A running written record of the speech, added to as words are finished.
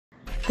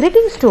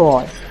Greetings to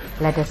all.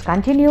 Let us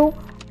continue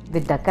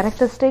with the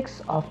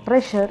characteristics of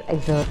pressure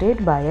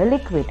exerted by a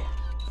liquid.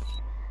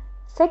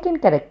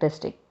 Second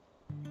characteristic.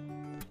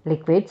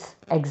 Liquids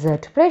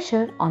exert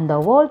pressure on the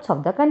walls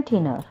of the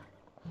container.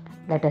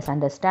 Let us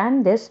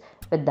understand this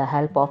with the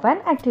help of an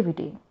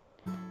activity.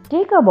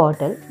 Take a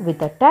bottle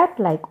with a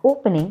tap-like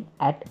opening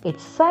at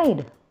its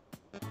side.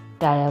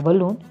 Tie a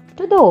balloon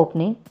to the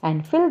opening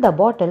and fill the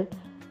bottle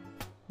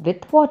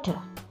with water.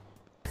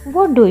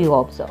 What do you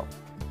observe?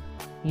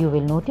 You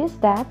will notice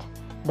that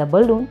the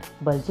balloon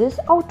bulges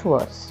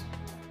outwards.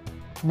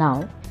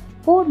 Now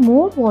pour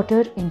more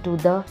water into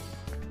the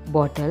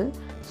bottle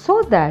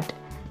so that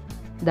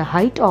the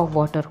height of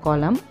water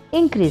column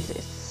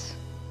increases.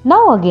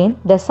 Now again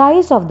the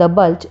size of the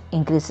bulge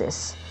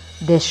increases.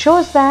 This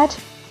shows that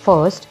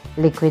first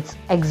liquids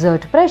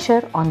exert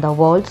pressure on the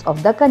walls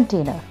of the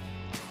container.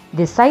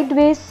 The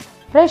sideways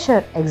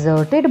pressure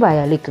exerted by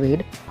a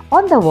liquid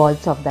on the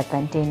walls of the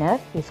container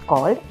is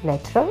called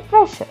lateral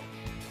pressure.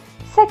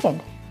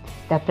 Second,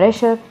 the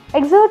pressure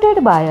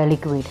exerted by a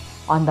liquid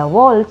on the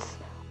walls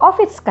of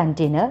its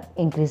container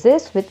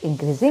increases with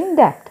increasing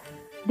depth.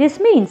 This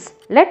means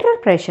lateral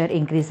pressure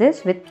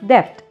increases with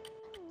depth.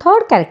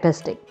 Third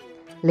characteristic,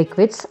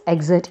 liquids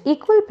exert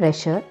equal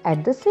pressure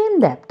at the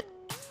same depth.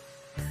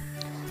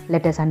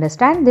 Let us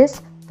understand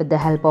this with the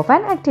help of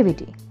an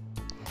activity.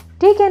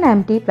 Take an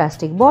empty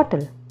plastic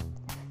bottle.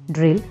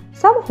 Drill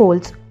some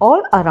holes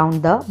all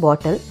around the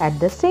bottle at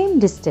the same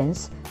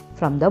distance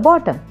from the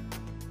bottom.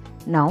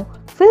 Now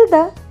fill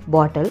the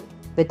bottle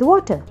with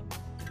water.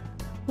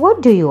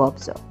 What do you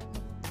observe?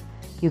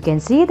 You can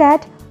see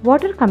that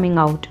water coming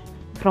out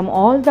from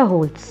all the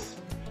holes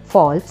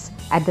falls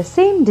at the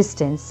same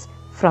distance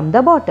from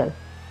the bottle.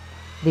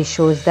 This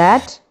shows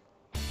that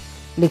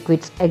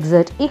liquids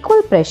exert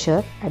equal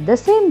pressure at the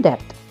same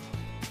depth.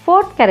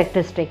 Fourth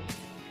characteristic,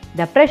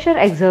 the pressure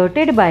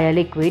exerted by a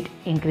liquid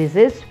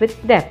increases with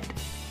depth.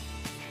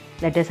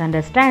 Let us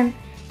understand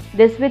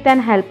this with the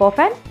help of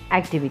an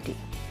activity.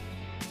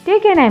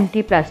 Take an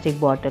empty plastic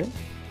bottle.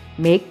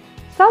 Make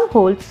some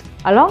holes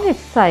along its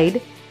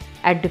side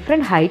at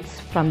different heights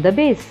from the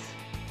base.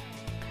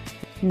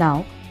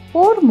 Now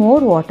pour more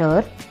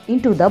water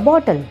into the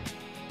bottle.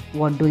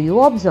 What do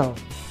you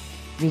observe?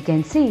 We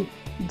can see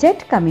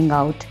jet coming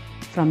out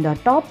from the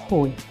top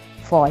hole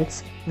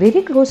falls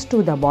very close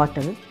to the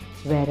bottle,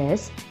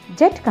 whereas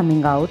jet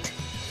coming out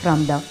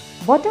from the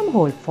bottom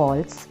hole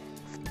falls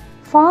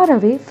far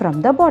away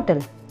from the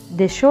bottle.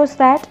 This shows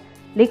that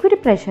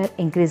liquid pressure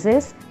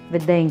increases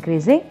with the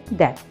increasing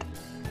depth.